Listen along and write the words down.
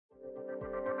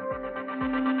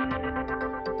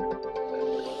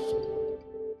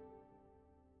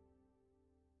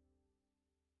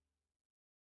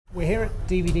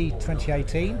DVD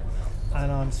 2018,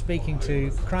 and I'm speaking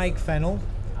to Craig Fennell,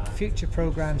 Future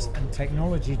Programs and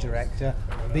Technology Director,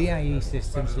 BAE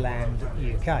Systems Land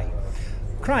UK.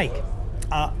 Craig,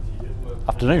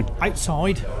 afternoon.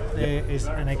 Outside there is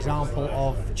an example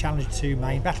of Challenger 2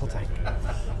 main battle tank.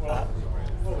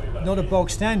 Not a bog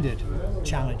standard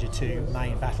Challenger 2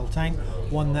 main battle tank,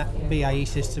 one that BAE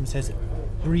Systems has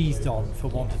breathed on, for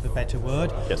want of a better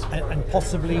word, yes. and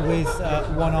possibly with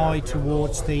one eye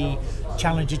towards the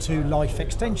Challenger 2 life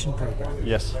extension program.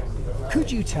 Yes.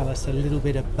 Could you tell us a little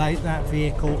bit about that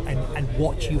vehicle and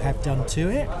what you have done to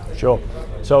it? Sure.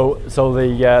 So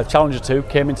the Challenger 2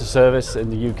 came into service in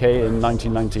the UK in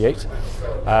 1998.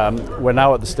 We're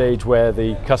now at the stage where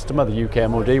the customer, the UK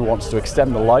MOD, wants to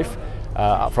extend the life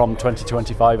from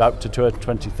 2025 out to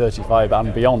 2035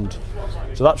 and beyond.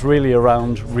 So that's really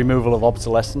around removal of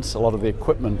obsolescence. A lot of the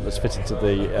equipment that's fitted to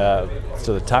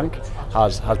the tank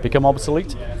has become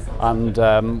obsolete, and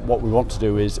what we want to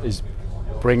do is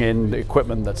bring in the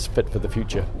equipment that's fit for the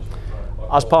future.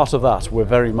 As part of that, we're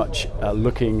very much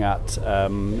looking at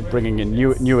bringing in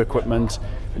new equipment,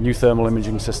 new thermal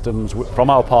imaging systems from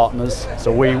our partners.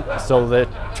 So the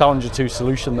Challenger 2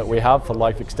 solution that we have for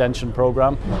life extension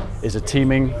program is a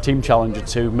Team Challenger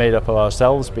 2 made up of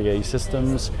ourselves, BAE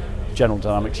Systems, General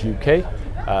Dynamics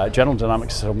UK, General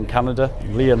Dynamics from Canada,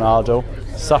 Leonardo,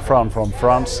 Safran from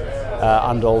France,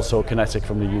 and also Kinetic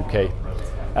from the UK.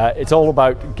 It's all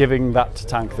about giving that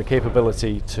tank the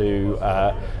capability to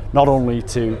not only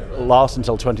to last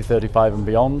until 2035 and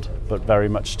beyond, but very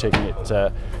much taking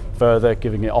it further,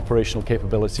 giving it operational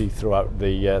capability throughout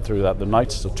the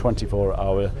night, so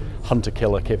 24-hour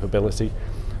hunter-killer capability.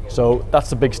 So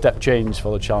that's a big step change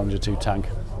for the Challenger 2 tank.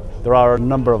 There are a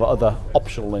number of other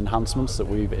optional enhancements that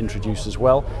we've introduced as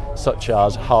well, such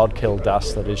as hard kill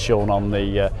DAS that is shown on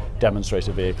the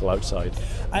demonstrator vehicle outside.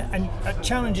 And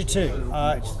Challenger 2,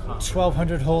 it's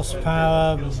 1200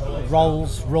 horsepower,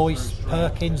 Rolls-Royce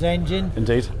Perkins engine.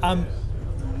 Indeed.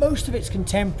 Most of its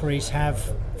contemporaries have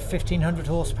 1500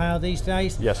 horsepower these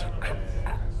days. Yes.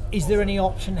 Is there any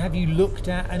option? Have you looked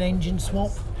at an engine swap?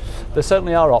 There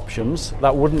certainly are options.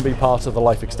 That wouldn't be part of the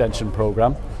life extension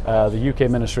program. The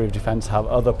UK Ministry of Defence have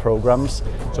other programs.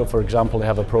 So for example, they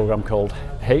have a program called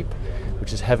HAPE,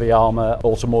 which is Heavy Armour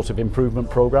Automotive Improvement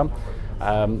Program.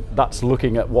 That's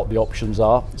looking at what the options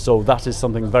are. So that is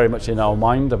something very much in our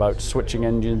mind about switching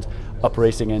engines,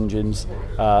 uprating engines.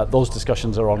 Those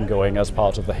discussions are ongoing as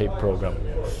part of the HAPE program.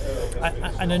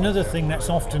 And another thing that's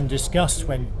often discussed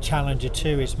when Challenger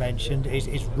 2 is mentioned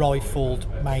is rifled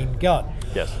main gun.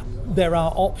 Yes. There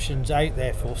are options out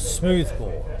there for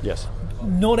smoothbore. Yes.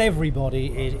 Not everybody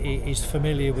is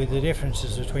familiar with the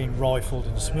differences between rifled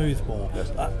and smoothbore.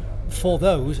 Yes. For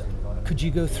those, could you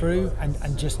go through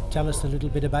and just tell us a little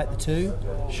bit about the two?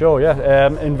 Sure, yeah.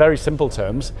 In very simple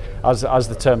terms, as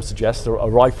the term suggests, a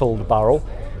rifled barrel,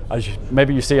 as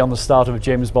maybe you see on the start of a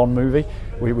James Bond movie,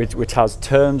 which has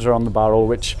turns around the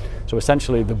barrel, so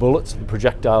essentially the bullet, the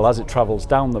projectile, as it travels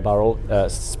down the barrel,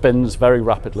 spins very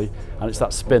rapidly, and it's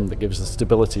that spin that gives the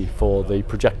stability for the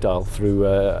projectile through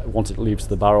once it leaves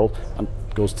the barrel and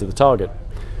goes to the target.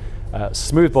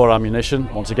 Smoothbore ammunition,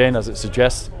 once again, as it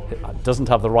suggests, it doesn't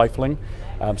have the rifling,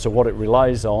 so what it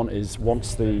relies on is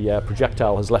once the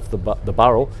projectile has left the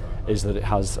barrel, is that it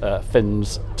has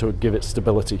fins to give it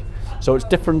stability. So it's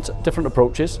different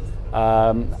approaches.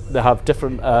 They have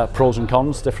different pros and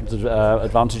cons, different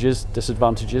advantages,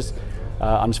 disadvantages,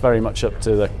 and it's very much up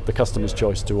to the customer's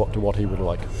choice to what he would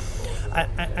like.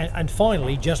 And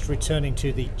finally, just returning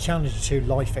to the Challenger 2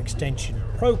 life extension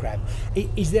program,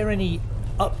 is there any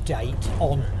update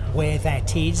on where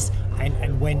that is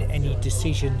and when any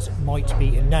decisions might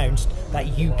be announced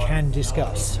that you can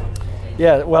discuss?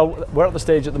 Yeah, well, we're at the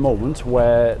stage at the moment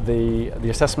where the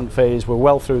assessment phase, we're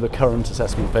well through the current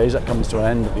assessment phase, that comes to an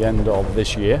end at the end of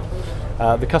this year.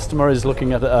 The customer is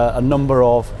looking at a number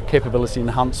of capability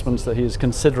enhancements that he is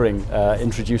considering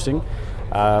introducing.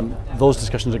 Those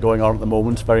discussions are going on at the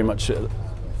moment, very much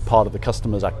part of the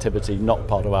customer's activity, not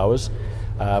part of ours.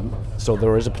 So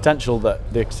there is a potential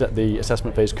that the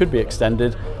assessment phase could be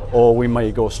extended, or we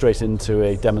may go straight into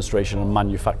a demonstration and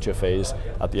manufacture phase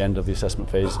at the end of the assessment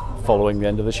phase following the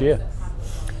end of this year.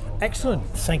 Excellent.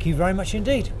 Thank you very much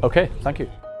indeed. Okay, thank you.